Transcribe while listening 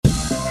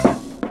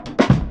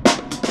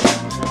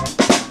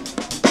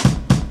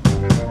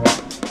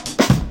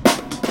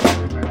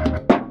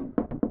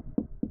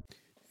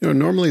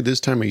normally this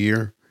time of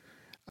year,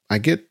 I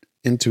get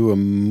into a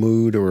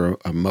mood or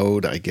a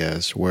mode, I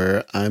guess,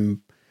 where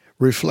I'm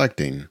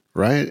reflecting,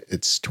 right?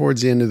 It's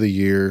towards the end of the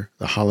year.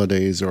 The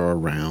holidays are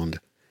around.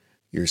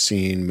 You're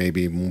seeing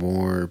maybe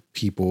more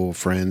people,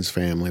 friends,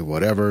 family,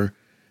 whatever.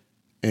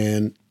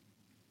 And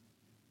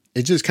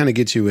it just kind of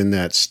gets you in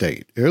that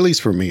state, or at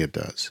least for me, it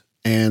does.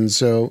 And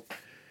so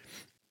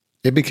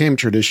it became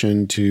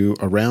tradition to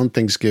around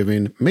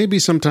Thanksgiving, maybe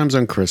sometimes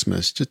on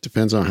Christmas, just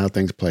depends on how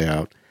things play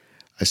out.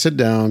 I sit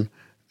down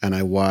and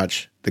I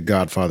watch the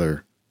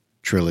Godfather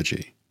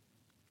trilogy.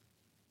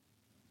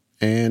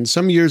 And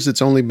some years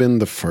it's only been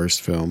the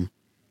first film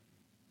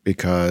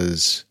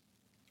because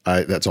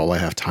that's all I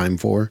have time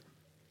for.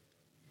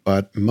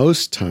 But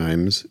most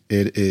times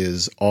it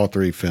is all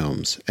three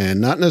films, and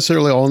not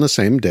necessarily all in the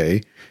same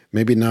day,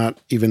 maybe not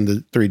even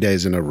the 3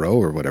 days in a row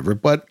or whatever,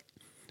 but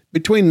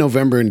between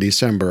November and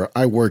December,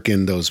 I work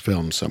in those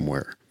films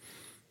somewhere.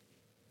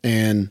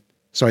 And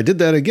so I did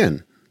that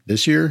again.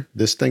 This year,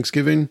 this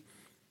Thanksgiving,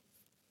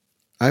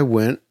 I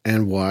went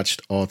and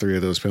watched all three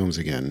of those films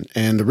again.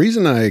 And the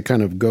reason I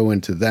kind of go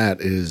into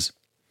that is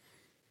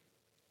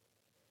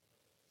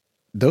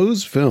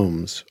those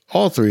films,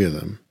 all three of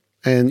them,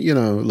 and,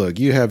 look,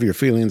 you have your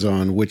feelings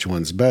on which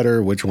one's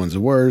better, which one's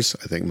worse.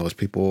 I think most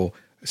people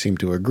seem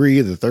to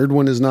agree the third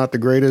one is not the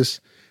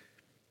greatest.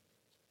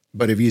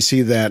 But if you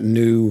see that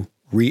new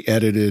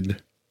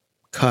re-edited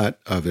cut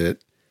of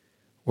it,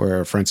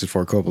 where Francis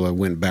Ford Coppola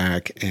went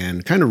back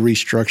and kind of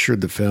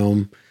restructured the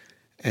film,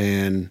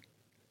 and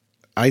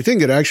I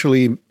think it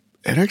actually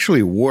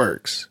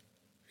works.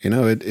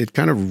 It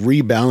kind of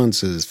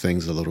rebalances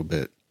things a little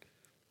bit.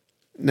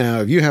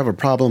 Now, if you have a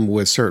problem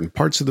with certain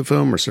parts of the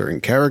film or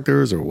certain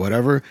characters or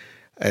whatever,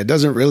 it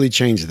doesn't really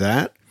change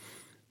that,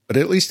 but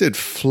at least it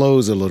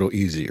flows a little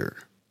easier.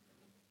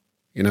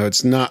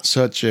 It's not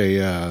such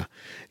a,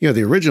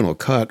 the original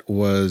cut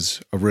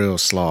was a real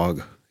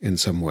slog in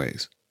some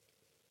ways.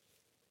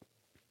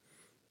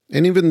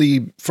 And even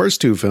the first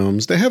two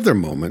films, they have their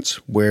moments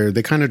where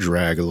they kind of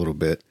drag a little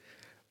bit.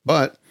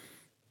 But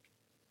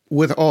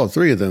with all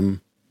three of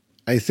them,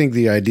 I think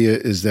the idea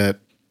is that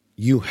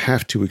you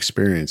have to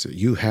experience it.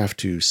 You have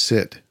to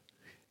sit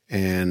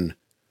and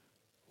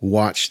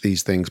watch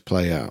these things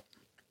play out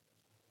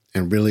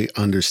and really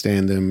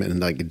understand them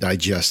and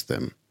digest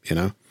them,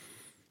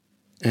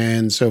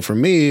 And so for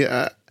me,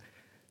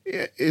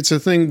 it's a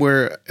thing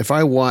where if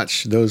I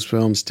watch those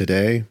films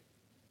today,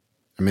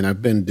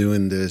 I've been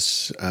doing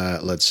this,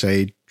 let's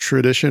say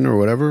tradition or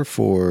whatever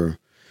for,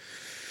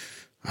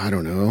 I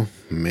don't know,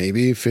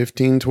 maybe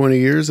 15, 20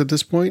 years at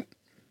this point.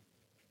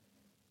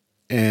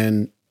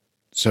 And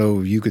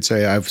so you could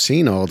say I've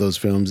seen all those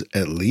films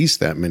at least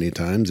that many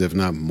times, if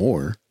not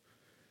more.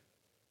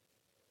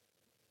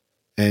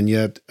 And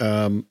yet,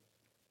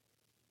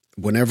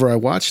 whenever I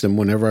watch them,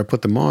 whenever I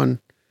put them on,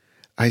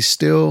 I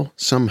still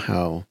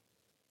somehow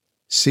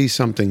see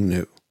something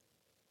new.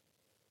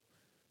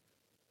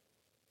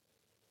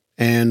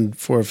 And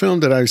for a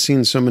film that I've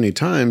seen so many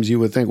times, you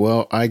would think,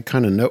 well, I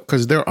kind of know,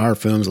 because there are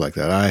films like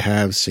that. I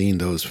have seen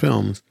those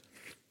films.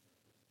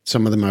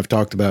 Some of them I've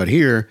talked about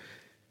here,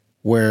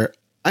 where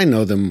I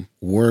know them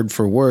word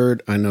for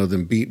word. I know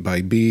them beat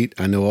by beat.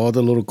 I know all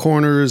the little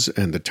corners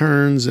and the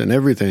turns and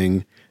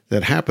everything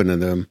that happen in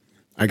them.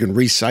 I can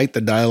recite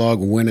the dialogue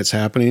when it's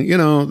happening.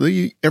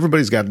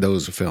 Everybody's got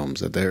those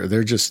films that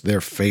they're just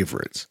their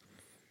favorites.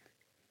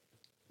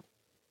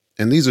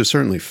 And these are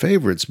certainly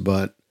favorites,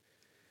 but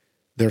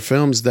they're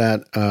films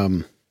that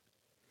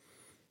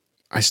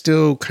I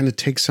still kind of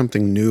take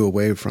something new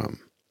away from.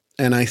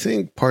 And I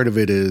think part of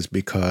it is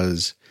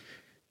because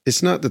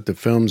it's not that the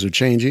films are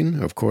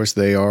changing. Of course,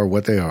 they are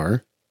what they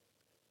are.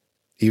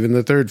 Even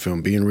the third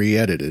film being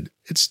re-edited,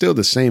 it's still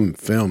the same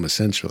film,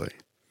 essentially.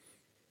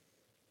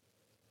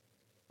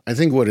 I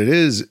think what it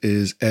is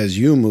as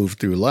you move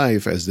through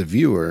life as the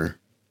viewer,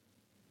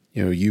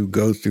 you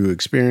go through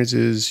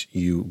experiences,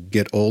 you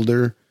get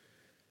older,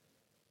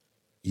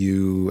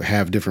 you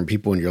have different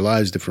people in your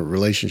lives, different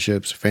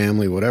relationships,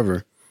 family,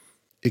 whatever.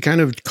 It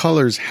kind of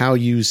colors how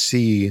you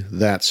see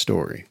that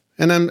story.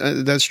 And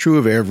that's true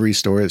of every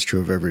story. It's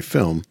true of every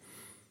film.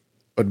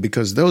 But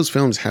because those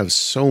films have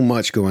so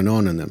much going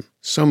on in them,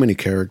 so many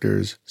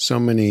characters, so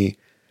many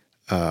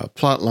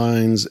plot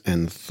lines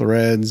and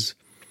threads,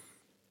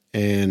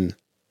 and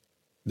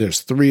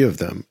there's three of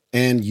them,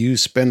 and you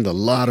spend a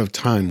lot of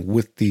time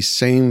with these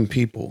same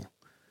people,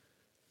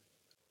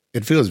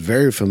 it feels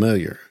very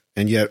familiar.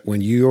 And yet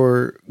when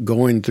you're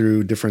going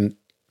through different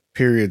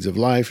periods of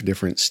life,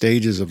 different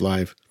stages of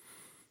life,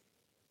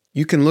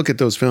 you can look at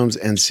those films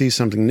and see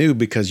something new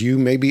because you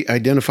maybe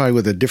identify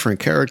with a different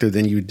character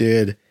than you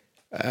did,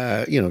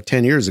 10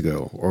 years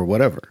ago or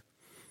whatever.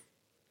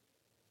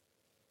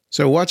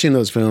 So watching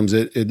those films,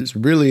 it's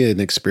really an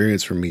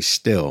experience for me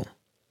still.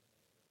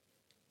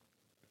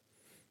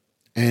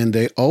 And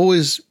they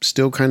always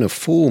still kind of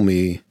fool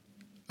me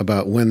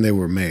about when they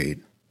were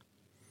made.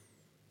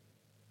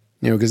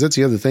 Because that's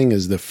the other thing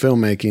is the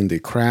filmmaking, the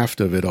craft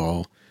of it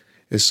all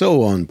is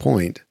so on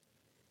point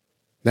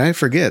that I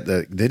forget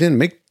that they didn't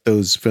make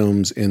those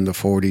films in the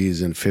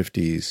 40s and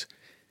 50s.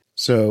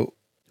 So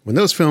when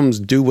those films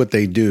do what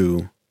they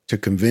do to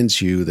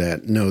convince you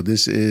that, no,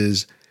 this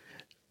is,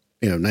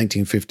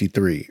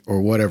 1953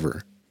 or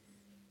whatever,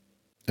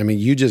 I mean,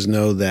 you just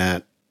know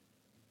that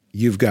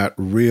you've got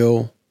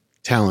real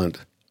talent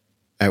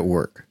at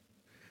work,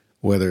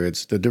 whether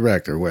it's the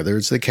director, whether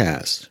it's the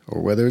cast,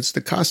 or whether it's the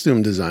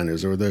costume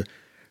designers or the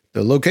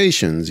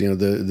locations,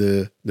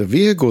 the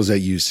vehicles that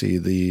you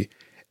see,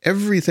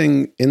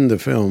 everything in the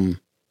film.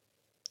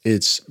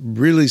 It's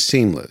really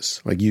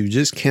seamless. Like, you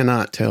just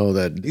cannot tell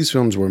that these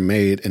films were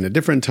made in a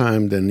different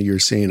time than you're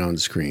seeing on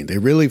screen. They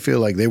really feel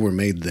like they were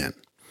made then.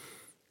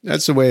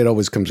 That's the way it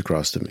always comes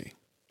across to me.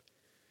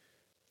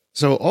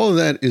 So all of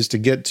that is to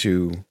get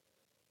to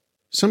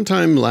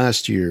sometime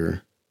last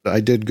year,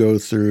 I did go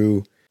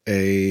through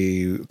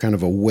a kind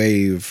of a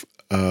wave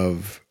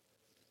of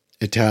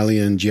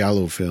Italian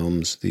giallo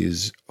films,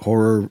 these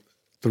horror,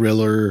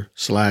 thriller,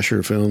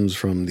 slasher films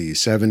from the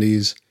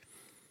 70s,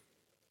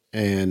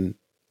 and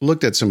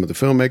looked at some of the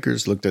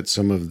filmmakers, looked at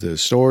some of the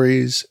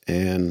stories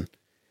and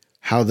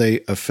how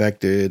they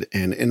affected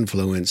and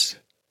influenced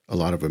a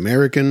lot of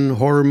American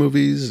horror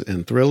movies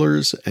and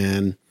thrillers.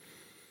 And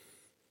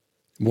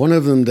one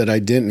of them that I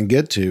didn't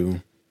get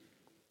to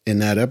in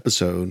that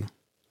episode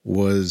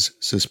was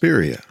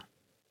Suspiria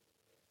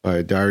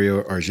by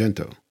Dario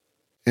Argento.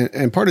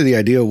 And part of the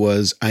idea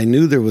was I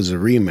knew there was a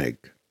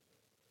remake.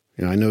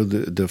 I know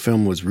the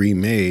film was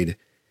remade.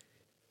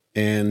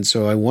 And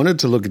so I wanted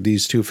to look at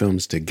these two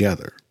films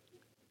together.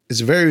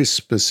 It's a very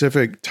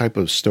specific type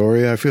of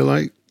story, I feel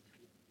like.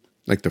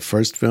 Like the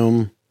first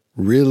film,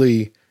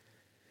 really,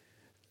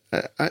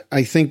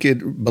 I think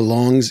it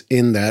belongs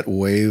in that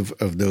wave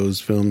of those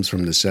films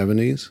from the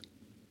 70s.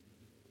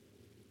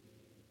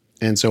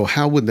 And so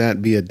how would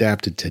that be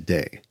adapted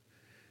today?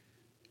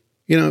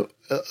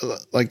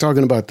 Like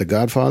talking about The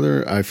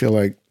Godfather, I feel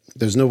like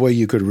there's no way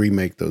you could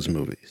remake those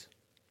movies.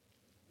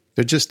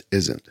 There just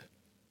isn't.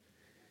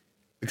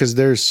 Because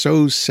they're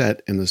so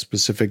set in a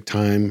specific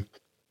time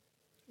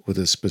with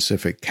a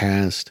specific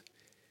cast.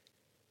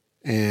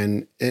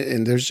 And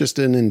there's just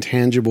an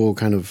intangible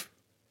kind of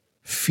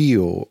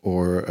feel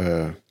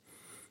or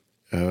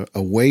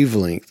a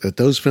wavelength that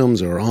those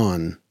films are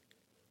on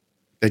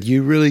that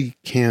you really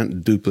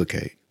can't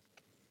duplicate.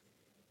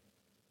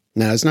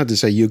 Now, it's not to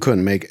say you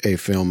couldn't make a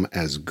film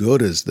as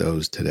good as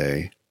those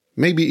today,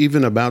 maybe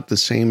even about the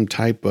same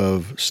type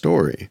of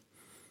story.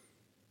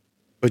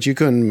 But you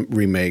couldn't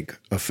remake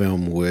a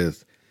film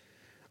with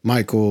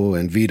Michael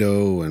and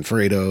Vito and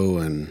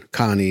Fredo and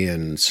Connie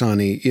and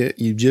Sonny.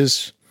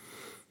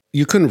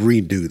 You couldn't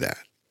redo that.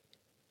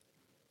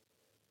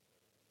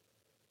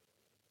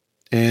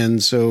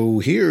 And so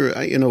here,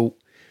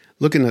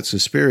 looking at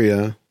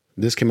Suspiria,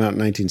 this came out in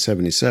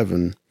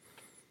 1977,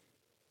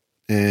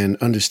 and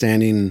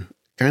understanding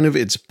kind of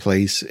its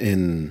place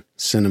in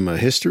cinema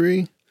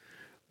history,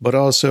 but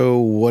also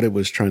what it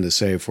was trying to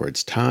say for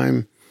its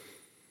time.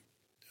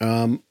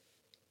 I'll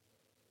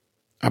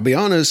be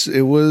honest,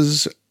 it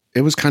was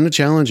kind of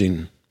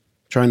challenging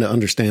trying to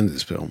understand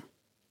this film.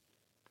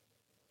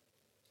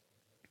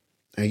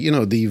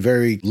 The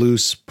very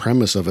loose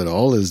premise of it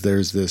all is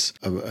there's this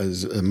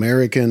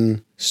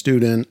American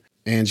student,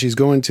 and she's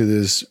going to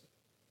this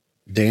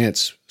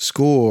dance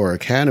school or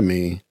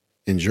academy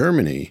in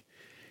Germany.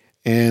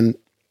 And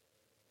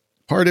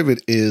part of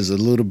it is a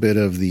little bit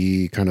of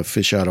the kind of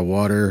fish out of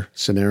water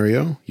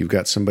scenario. You've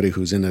got somebody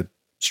who's in a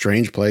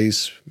strange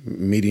place,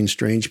 meeting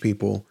strange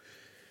people,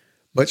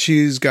 but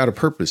she's got a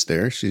purpose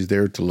there. She's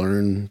there to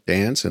learn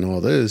dance and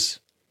all this.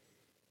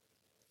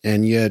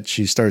 And yet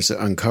she starts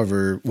to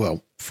uncover,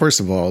 well, first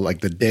of all,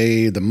 like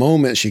the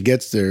moment she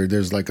gets there,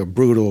 there's like a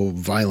brutal,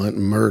 violent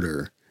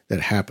murder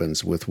that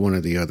happens with one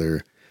of the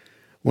other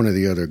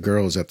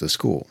girls at the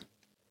school.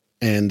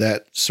 And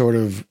that sort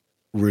of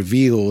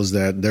reveals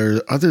that there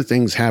are other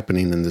things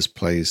happening in this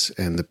place,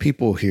 and the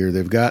people here,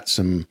 they've got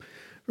some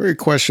very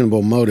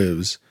questionable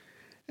motives.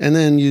 And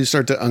then you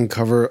start to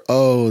uncover,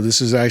 oh,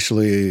 this is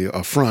actually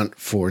a front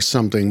for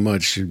something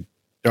much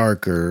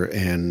darker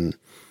and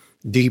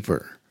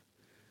deeper.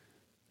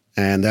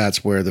 And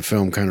that's where the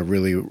film kind of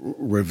really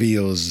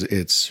reveals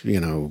its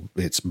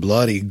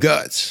bloody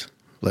guts,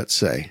 let's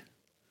say.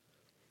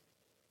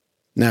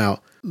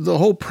 Now, the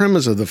whole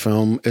premise of the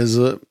film is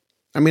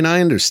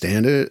I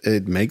understand it.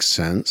 It makes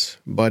sense,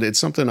 but it's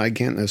something I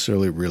can't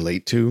necessarily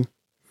relate to.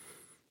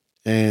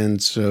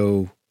 And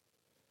so,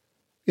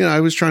 I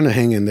was trying to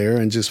hang in there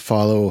and just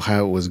follow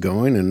how it was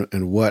going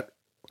and what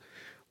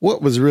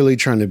was really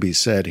trying to be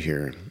said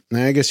here.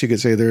 Now, I guess you could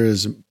say there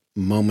is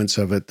moments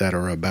of it that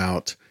are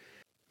about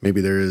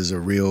maybe there is a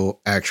real,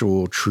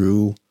 actual,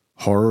 true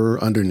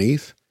horror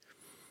underneath.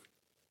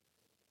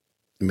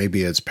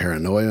 Maybe it's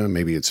paranoia,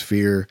 maybe it's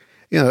fear.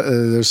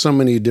 There's so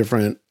many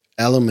different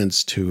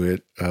elements to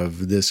it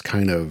of this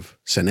kind of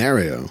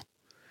scenario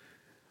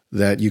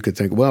that you could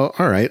think, well,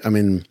 all right,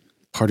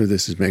 part of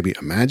this is maybe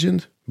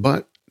imagined,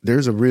 but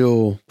there's a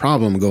real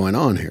problem going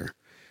on here.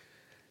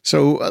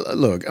 So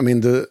look,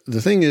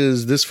 the thing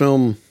is, this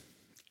film,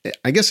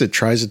 I guess it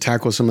tries to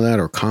tackle some of that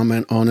or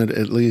comment on it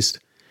at least.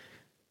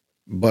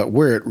 But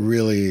where it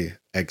really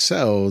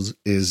excels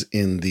is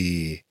in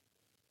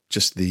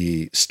just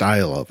the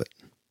style of it.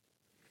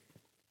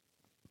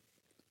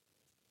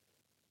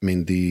 I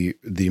mean,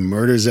 the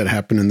murders that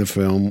happen in the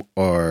film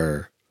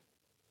are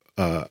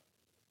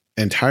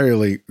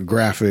entirely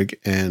graphic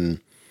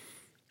and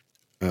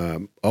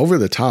over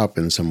the top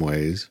in some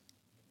ways.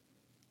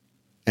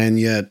 And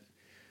yet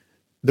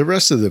the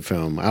rest of the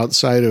film,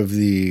 outside of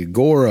the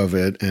gore of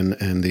it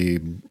and the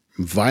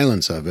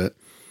violence of it,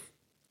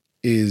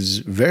 is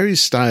very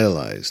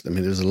stylized. I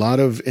mean, there's a lot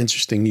of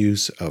interesting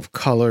use of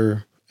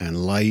color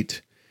and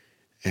light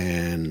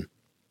and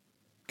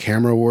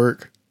camera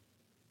work.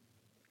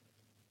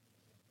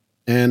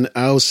 And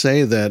I'll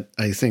say that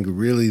I think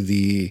really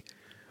the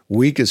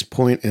weakest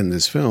point in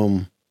this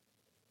film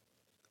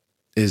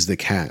is the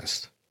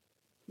cast.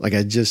 Like,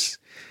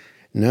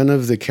 none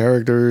of the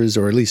characters,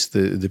 or at least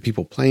the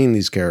people playing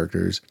these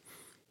characters,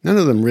 none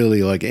of them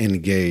really like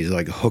engaged,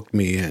 like hooked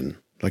me in.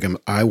 Like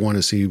I want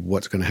to see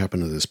what's going to happen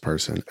to this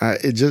person.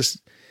 It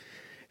just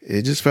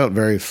felt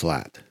very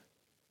flat.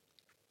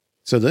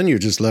 So then you're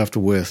just left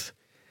with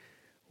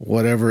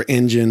whatever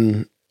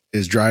engine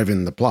is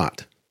driving the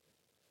plot,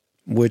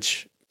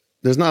 which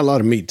there's not a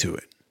lot of meat to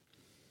it.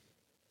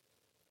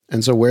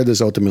 And so where this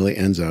ultimately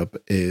ends up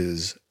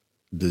is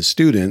the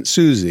student,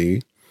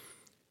 Susie,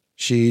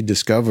 she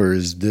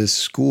discovers this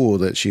school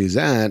that she's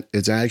at.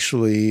 It's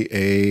actually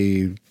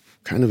a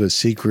kind of a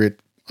secret,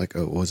 like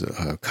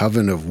a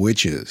coven of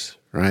witches,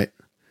 right?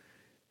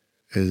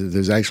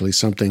 There's actually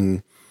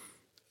something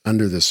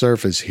under the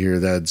surface here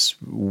that's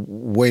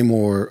way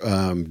more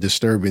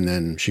disturbing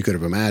than she could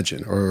have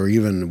imagined, or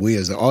even we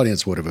as the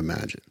audience would have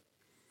imagined.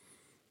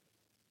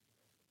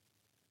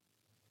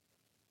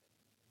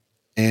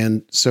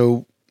 And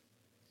so,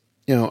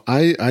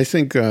 I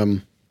think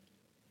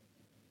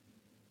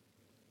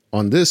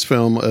on this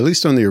film, at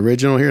least on the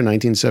original here,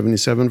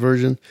 1977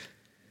 version,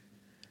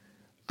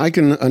 I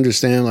can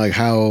understand like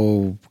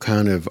how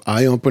kind of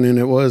eye-opening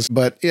it was.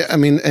 But yeah, I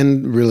mean,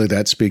 and really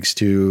that speaks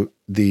to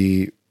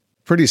the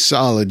pretty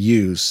solid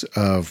use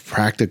of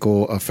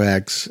practical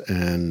effects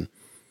and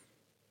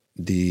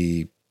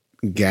the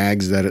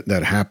gags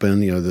that happen,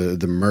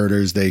 the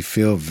murders, they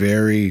feel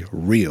very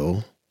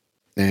real.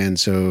 And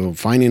so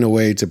finding a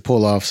way to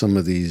pull off some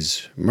of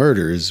these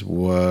murders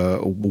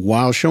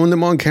while showing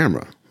them on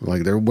camera,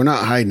 like we're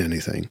not hiding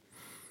anything,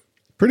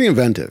 pretty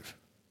inventive.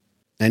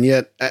 And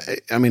yet,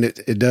 I mean,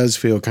 it does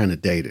feel kind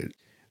of dated.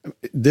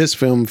 This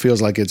film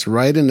feels like it's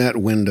right in that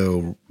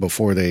window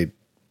before they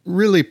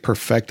really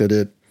perfected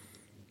it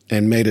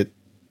and made it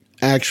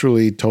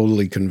actually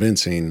totally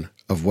convincing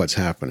of what's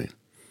happening.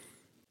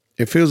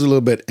 It feels a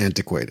little bit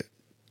antiquated.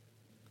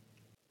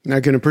 And I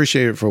can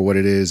appreciate it for what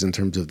it is in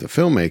terms of the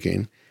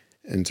filmmaking,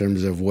 in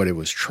terms of what it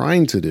was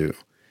trying to do.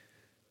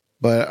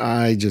 But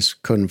I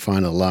just couldn't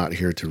find a lot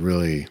here to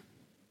really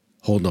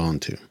hold on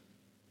to.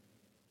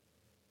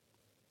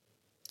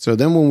 So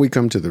then when we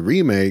come to the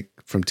remake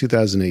from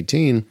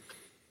 2018,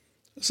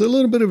 it's a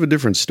little bit of a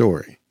different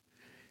story.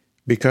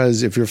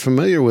 Because if you're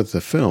familiar with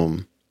the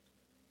film,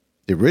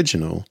 the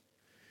original,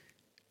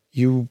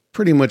 you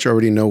pretty much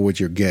already know what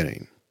you're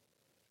getting.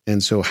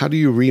 And so how do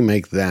you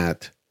remake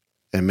that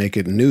and make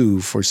it new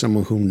for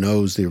someone who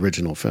knows the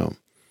original film?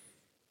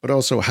 But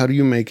also, how do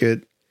you make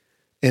it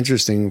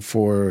interesting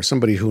for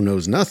somebody who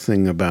knows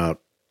nothing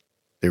about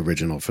the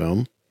original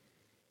film?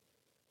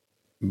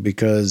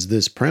 Because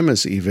this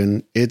premise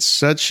even, it's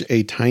such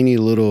a tiny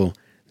little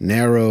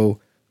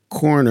narrow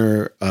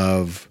corner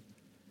of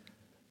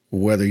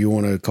whether you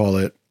want to call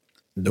it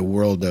the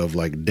world of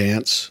like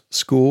dance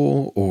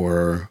school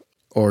or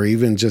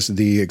even just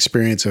the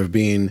experience of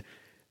being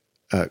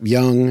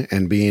young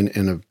and being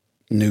in a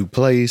new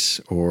place,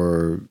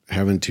 or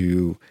having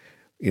to,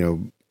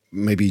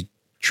 maybe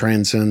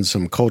transcend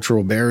some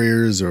cultural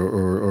barriers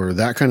or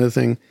that kind of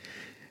thing.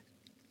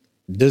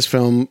 This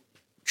film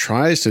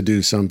tries to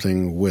do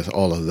something with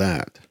all of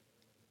that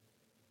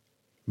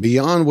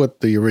beyond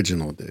what the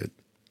original did.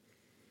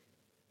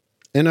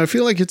 And I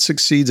feel like it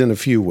succeeds in a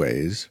few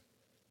ways,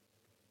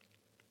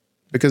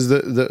 because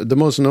the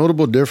most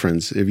notable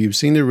difference, if you've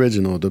seen the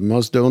original, the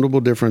most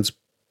notable difference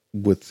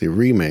with the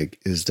remake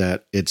is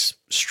that it's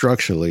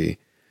structurally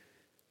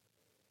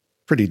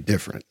pretty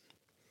different.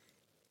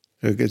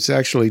 It's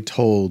actually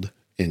told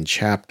in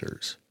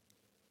chapters.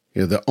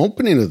 The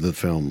opening of the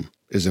film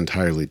is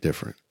entirely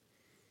different.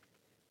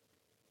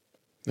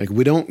 Like,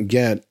 we don't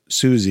get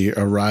Susie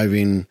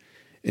arriving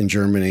in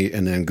Germany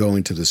and then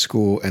going to the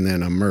school and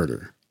then a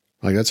murder.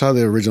 Like, that's how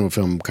the original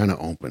film kind of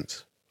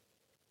opens.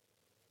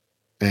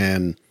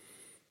 And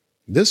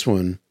this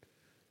one,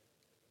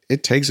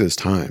 it takes its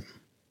time.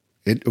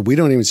 We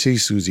don't even see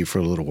Susie for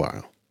a little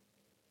while.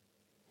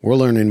 We're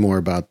learning more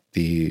about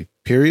the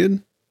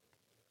period.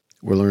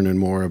 We're learning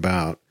more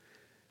about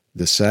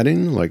the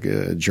setting, like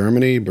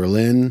Germany,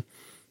 Berlin,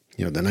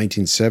 the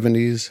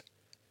 1970s.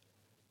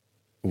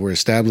 We're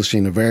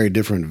establishing a very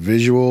different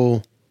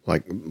visual,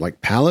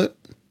 like palette.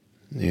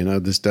 You know,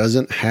 this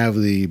doesn't have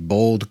the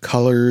bold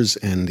colors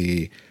and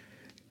the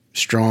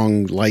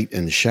strong light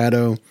and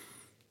shadow.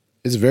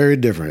 It's very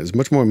different. It's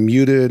much more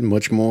muted,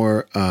 much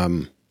more,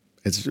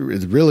 it's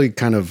really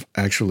kind of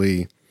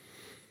actually,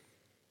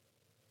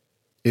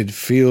 it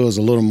feels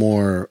a little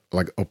more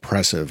like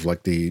oppressive,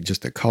 like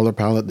just the color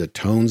palette, the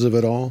tones of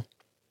it all.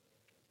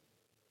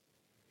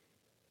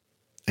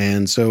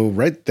 And so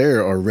right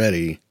there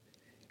already,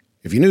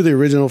 if you knew the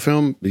original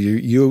film,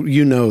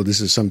 you know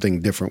this is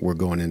something different we're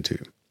going into.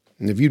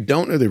 And if you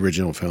don't know the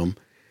original film,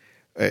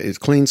 it's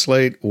clean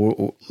slate,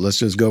 or let's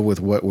just go with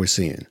what we're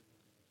seeing.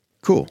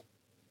 Cool.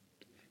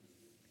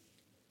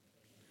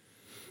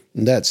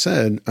 That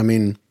said, I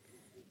mean,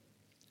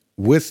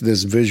 with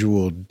this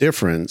visual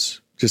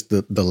difference, just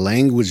the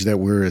language that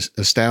we're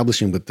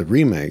establishing with the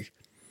remake,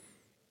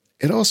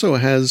 it also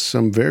has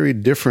some very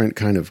different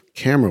kind of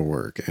camera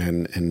work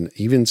and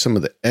even some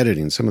of the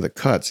editing, some of the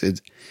cuts.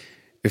 It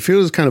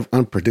feels kind of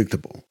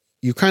unpredictable.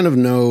 You kind of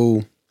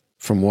know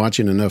from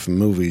watching enough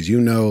movies,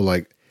 you know,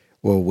 like,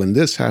 well, when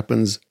this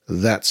happens,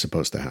 that's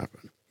supposed to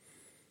happen.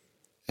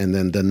 And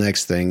then the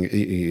next thing,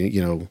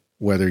 you know,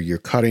 whether you're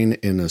cutting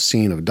in a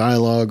scene of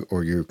dialogue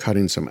or you're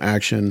cutting some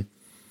action,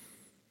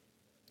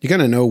 you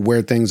kind of know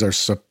where things are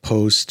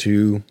supposed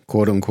to,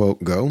 quote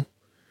unquote, go.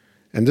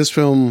 And this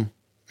film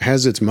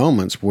has its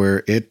moments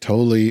where it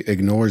totally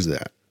ignores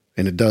that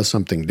and it does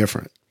something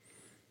different.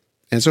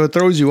 And so it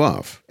throws you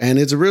off. And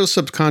it's a real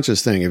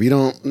subconscious thing. If you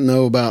don't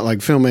know about like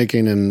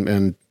filmmaking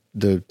and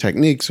the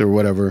techniques or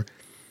whatever,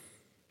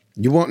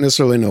 you won't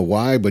necessarily know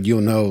why, but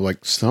you'll know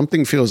like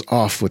something feels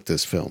off with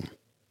this film.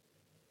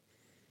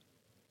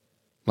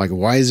 Like,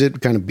 why is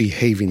it kind of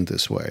behaving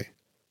this way,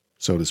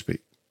 so to speak?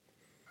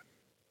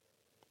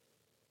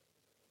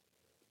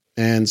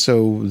 And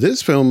so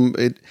this film,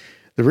 the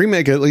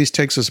remake at least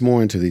takes us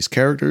more into these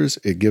characters.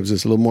 It gives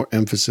us a little more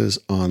emphasis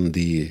on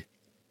the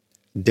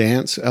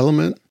dance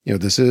element. You know,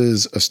 this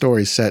is a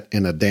story set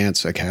in a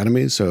dance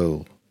academy.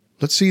 So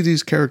let's see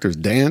these characters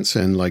dance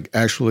and like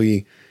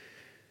actually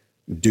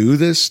do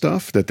this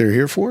stuff that they're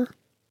here for.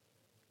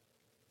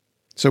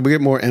 So we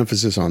get more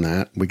emphasis on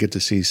that. We get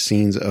to see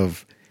scenes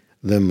of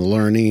them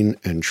learning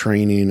and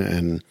training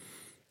and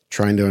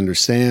trying to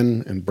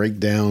understand and break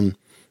down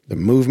the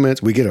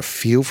movements. We get a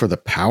feel for the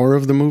power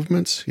of the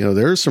movements. You know,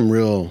 there's some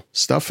real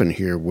stuff in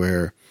here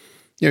where,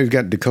 you know, you've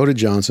got Dakota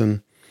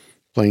Johnson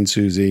playing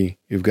Susie.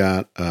 You've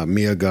got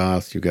Mia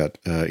Goth. You've got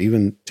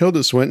even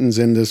Tilda Swinton's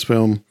in this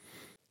film.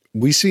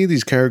 We see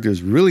these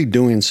characters really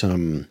doing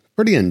some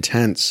pretty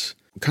intense,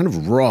 kind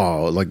of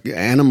raw, like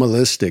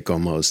animalistic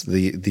almost.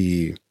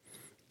 The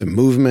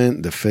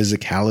movement, the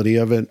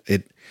physicality of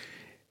it.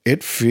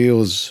 It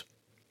feels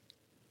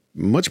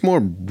much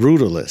more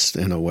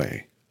brutalist in a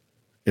way,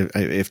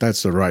 if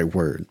that's the right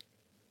word.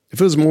 It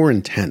feels more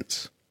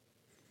intense.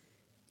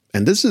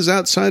 And this is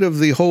outside of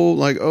the whole,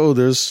 like, oh,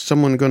 there's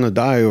someone going to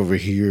die over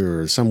here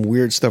or some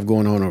weird stuff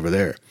going on over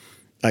there.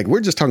 Like, we're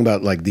just talking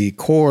about, like, the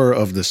core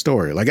of the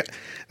story. Like,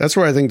 that's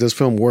where I think this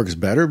film works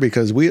better,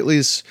 because we at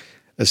least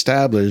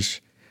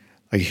establish,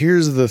 like,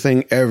 here's the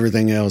thing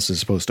everything else is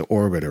supposed to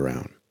orbit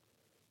around.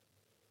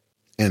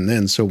 And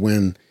then, so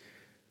when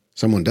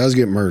someone does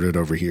get murdered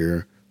over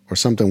here or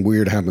something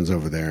weird happens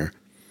over there,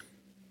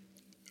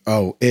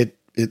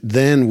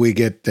 then we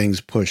get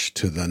things pushed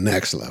to the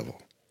next level.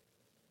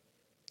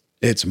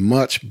 It's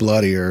much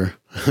bloodier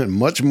and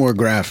much more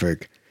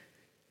graphic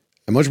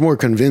and much more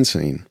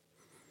convincing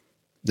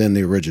than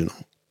the original.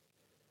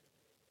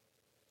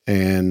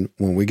 And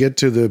when we get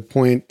to the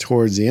point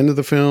towards the end of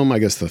the film, I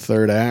guess the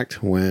third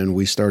act, when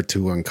we start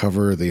to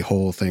uncover the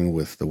whole thing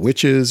with the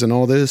witches and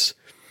all this,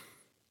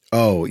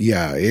 oh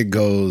yeah, it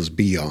goes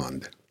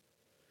beyond.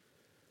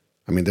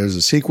 I mean, there's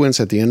a sequence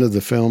at the end of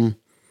the film.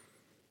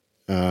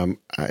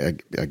 I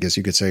guess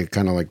you could say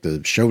kind of like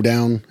the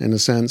showdown in a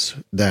sense,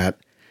 that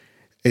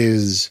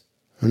is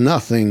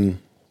nothing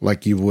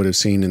like you would have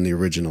seen in the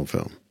original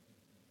film.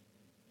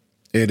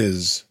 It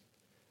is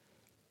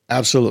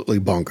absolutely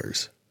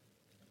bonkers.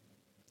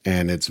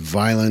 And it's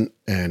violent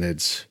and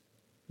it's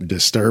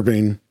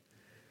disturbing.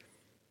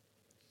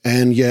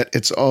 And yet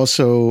it's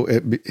also,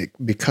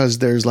 because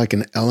there's like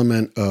an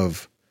element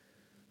of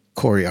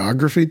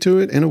choreography to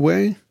it in a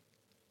way,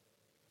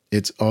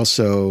 it's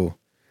also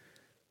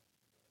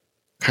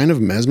kind of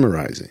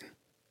mesmerizing.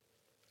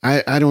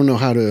 I don't know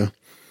how to,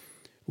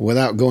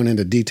 without going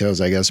into details,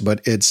 I guess, but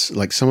it's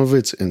like some of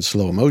it's in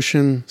slow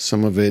motion.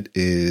 Some of it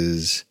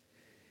is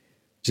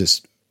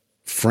just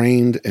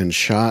framed and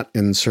shot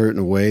in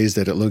certain ways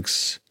that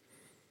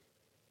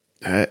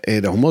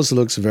it almost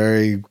looks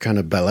very kind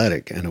of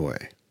balletic in a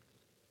way.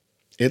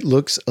 It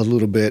looks a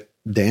little bit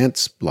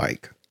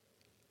dance-like.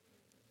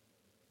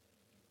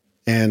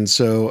 And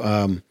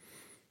so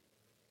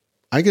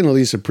I can at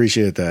least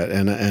appreciate that.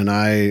 And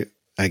I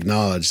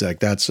acknowledge that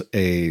that's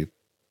I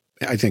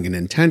think an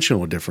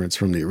intentional difference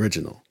from the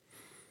original.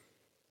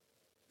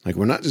 Like,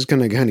 we're not just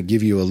going to kind of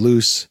give you a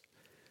loose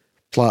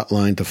plot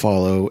line to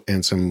follow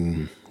and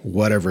some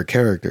whatever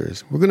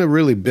characters. We're going to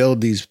really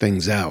build these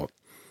things out.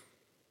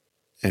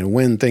 And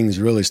when things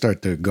really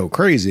start to go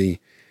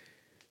crazy,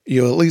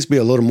 you'll at least be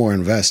a little more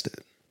invested.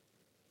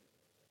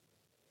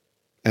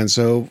 And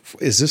so,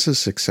 is this a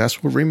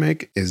successful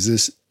remake? Is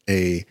this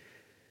a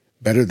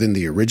better than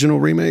the original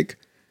remake?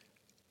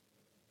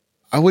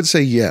 I would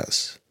say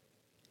yes.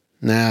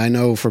 Now, I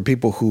know for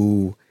people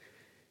who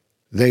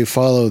they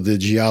follow the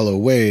Giallo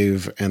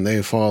wave and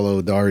they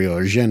follow Dario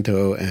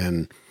Argento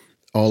and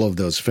all of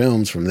those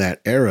films from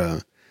that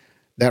era,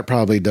 that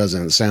probably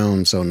doesn't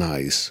sound so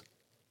nice.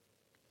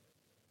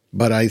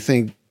 But I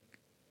think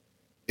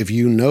if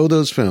you know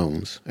those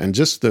films and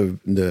just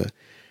the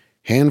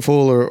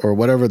handful or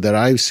whatever that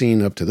I've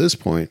seen up to this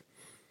point,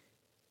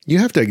 you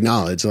have to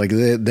acknowledge like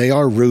they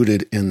are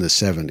rooted in the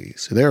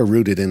 70s. They are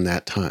rooted in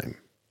that time,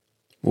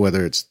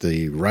 whether it's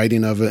the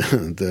writing of it,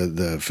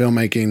 the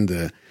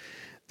filmmaking,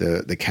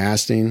 the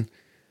casting,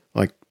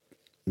 like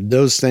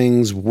those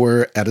things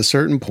were at a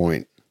certain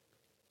point,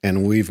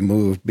 and we've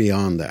moved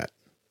beyond that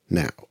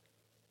now.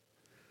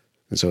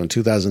 And so in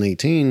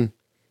 2018,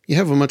 you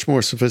have a much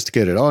more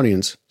sophisticated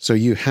audience. So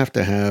you have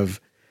to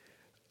have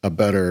a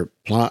better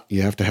plot.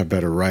 You have to have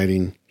better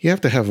writing. You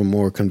have to have a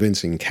more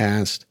convincing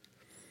cast.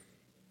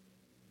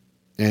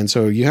 And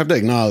so you have to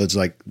acknowledge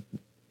like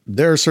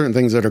there are certain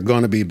things that are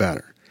going to be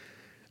better.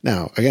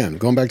 Now, again,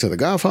 going back to The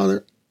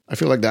Godfather, I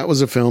feel like that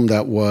was a film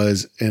that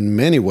was in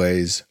many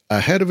ways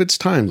ahead of its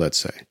time, let's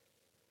say.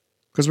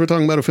 Because we're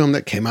talking about a film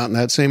that came out in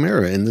that same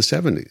era in the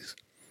 70s.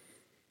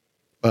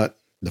 But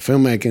the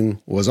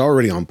filmmaking was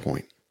already on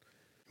point.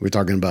 We're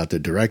talking about the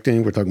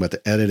directing, we're talking about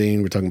the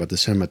editing, we're talking about the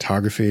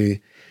cinematography,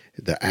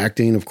 the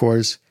acting, of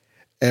course.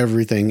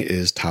 Everything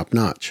is top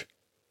notch.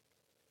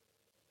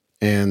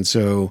 And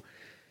so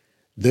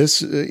this,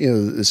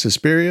 the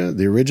Suspiria,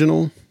 the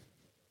original,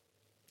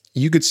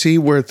 you could see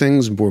where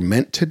things were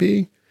meant to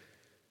be,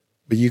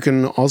 but you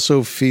can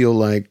also feel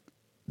like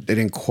they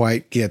didn't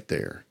quite get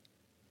there.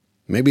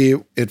 Maybe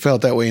it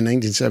felt that way in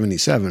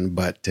 1977,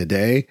 but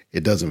today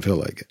it doesn't feel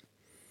like it.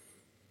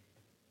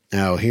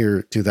 Now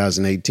here,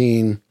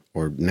 2018,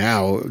 or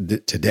now,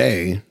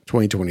 today,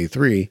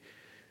 2023,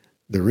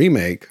 the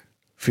remake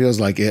feels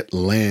like it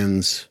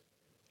lands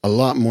a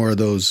lot more of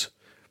those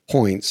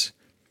points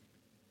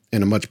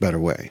in a much better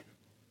way.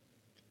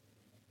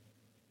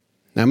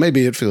 Now,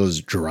 maybe it feels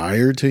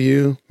drier to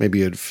you.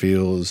 Maybe it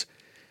feels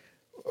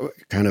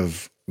kind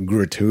of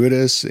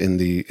gratuitous in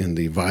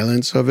the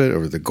violence of it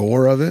or the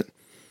gore of it.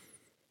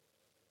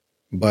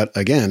 But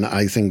again,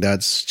 I think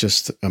that's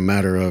just a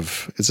matter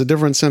of, it's a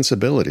different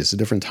sensibility. It's a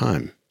different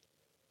time.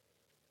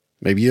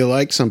 Maybe you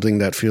like something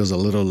that feels a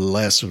little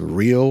less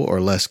real or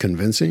less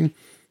convincing.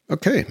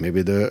 Okay,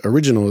 maybe the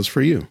original is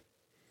for you.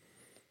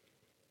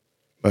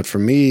 But for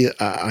me,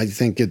 I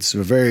think it's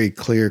a very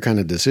clear kind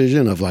of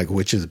decision of like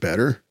which is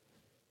better.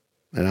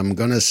 And I'm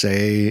going to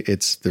say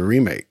it's the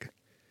remake.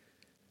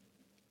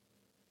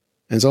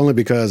 And it's only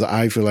because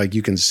I feel like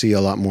you can see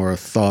a lot more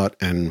thought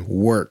and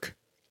work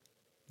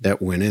that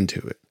went into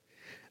it.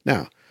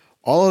 Now,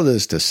 all of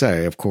this to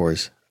say, of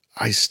course,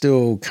 I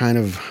still kind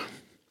of,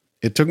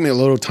 it took me a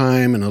little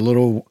time and a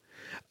little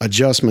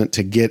adjustment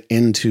to get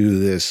into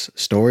this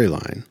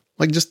storyline.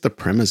 Like just the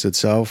premise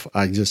itself,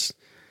 I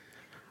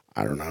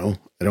don't know.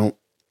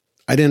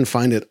 I didn't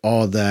find it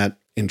all that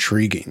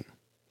intriguing.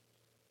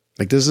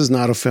 Like this is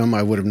not a film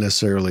I would have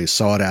necessarily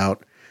sought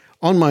out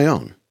on my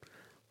own.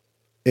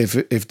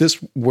 If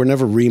this were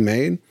never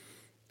remade,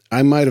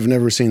 I might have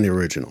never seen the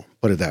original,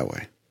 put it that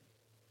way.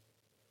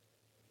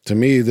 To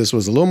me, this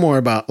was a little more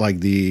about like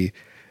the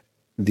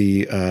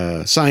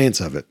science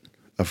of it,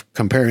 of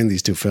comparing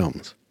these two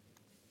films.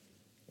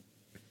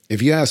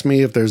 If you ask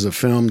me if there's a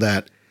film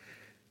that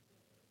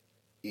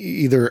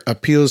either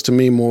appeals to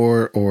me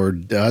more or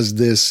does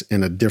this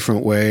in a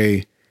different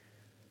way,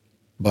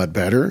 but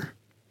better,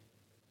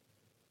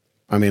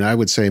 I mean, I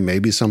would say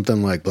maybe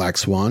something like Black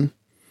Swan.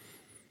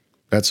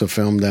 That's a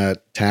film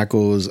that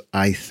tackles,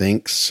 I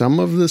think, some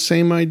of the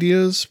same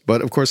ideas,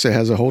 but of course it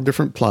has a whole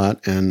different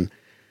plot and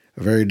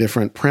a very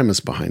different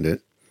premise behind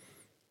it.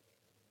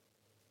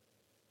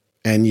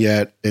 And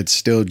yet it's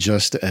still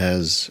just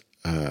as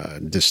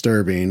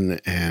disturbing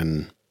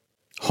and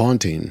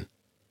haunting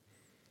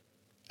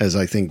as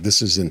I think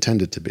this is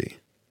intended to be.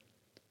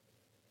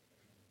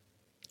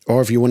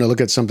 Or if you want to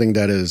look at something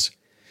that is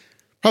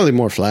probably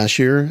more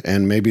flashier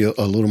and maybe a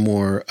little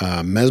more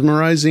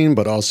mesmerizing,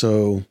 but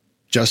also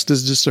just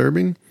as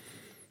disturbing.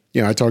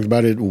 You know, I talked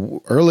about it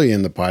early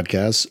in the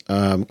podcast,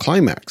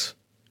 Climax,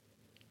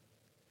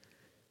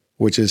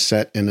 which is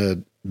set in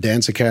a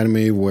dance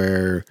academy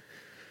where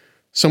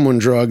someone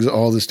drugs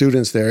all the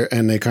students there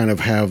and they kind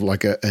of have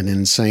like an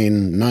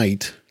insane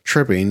night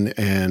tripping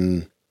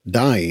and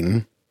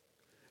dying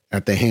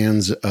at the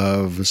hands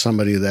of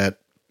somebody that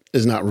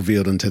is not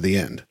revealed until the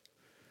end.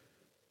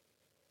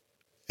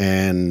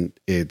 And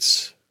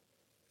it's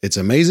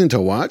amazing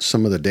to watch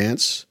some of the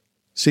dance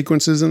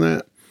sequences in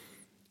that.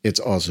 It's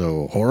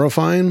also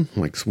horrifying,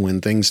 like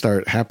when things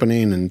start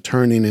happening and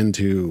turning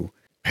into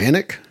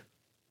panic.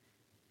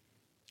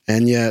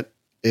 And yet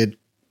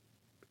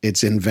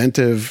it's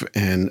inventive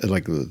and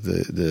like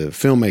the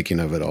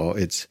filmmaking of it all.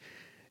 It's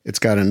It's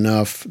got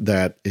enough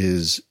that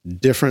is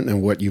different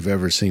than what you've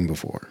ever seen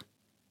before.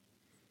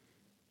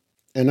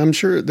 And I'm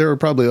sure there are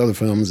probably other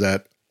films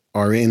that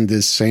are in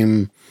this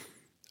same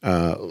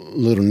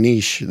little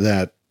niche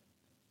that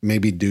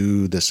maybe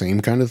do the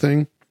same kind of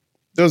thing.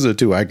 Those are the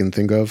two I can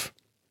think of.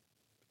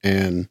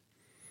 And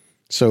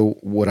so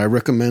would I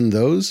recommend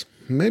those?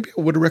 Maybe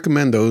I would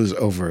recommend those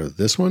over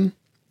this one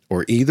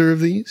or either of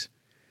these.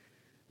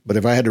 But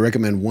if I had to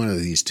recommend one of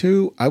these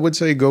two, I would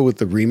say go with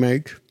the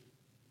remake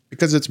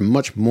because it's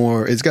much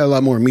more, it's got a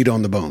lot more meat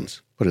on the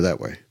bones, put it that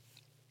way.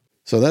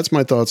 So that's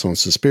my thoughts on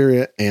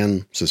Suspiria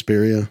and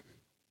Suspiria.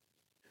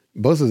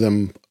 Both of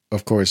them,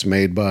 of course,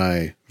 made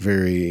by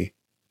very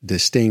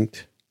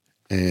distinct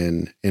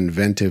and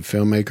inventive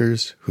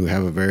filmmakers who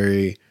have a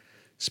very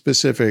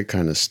specific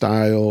kind of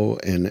style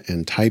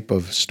and type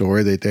of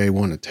story that they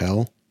want to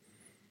tell.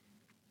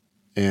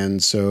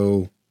 And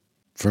so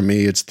for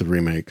me, it's the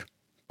remake.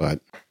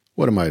 But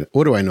what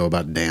do I know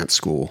about dance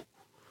school?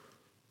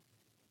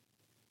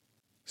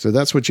 So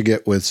that's what you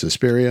get with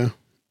Suspiria.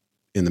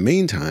 In the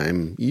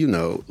meantime,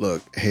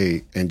 look,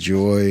 hey,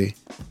 enjoy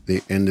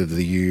the end of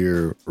the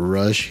year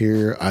rush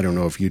here. I don't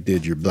know if you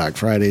did your Black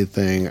Friday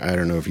thing. I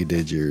don't know if you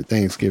did your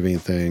Thanksgiving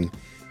thing.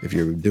 If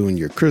you're doing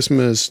your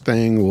Christmas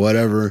thing,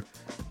 whatever,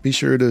 be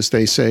sure to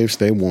stay safe,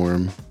 stay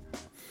warm.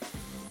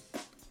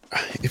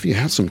 If you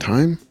have some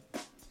time,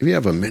 if you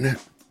have a minute,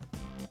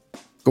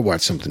 go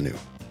watch something new.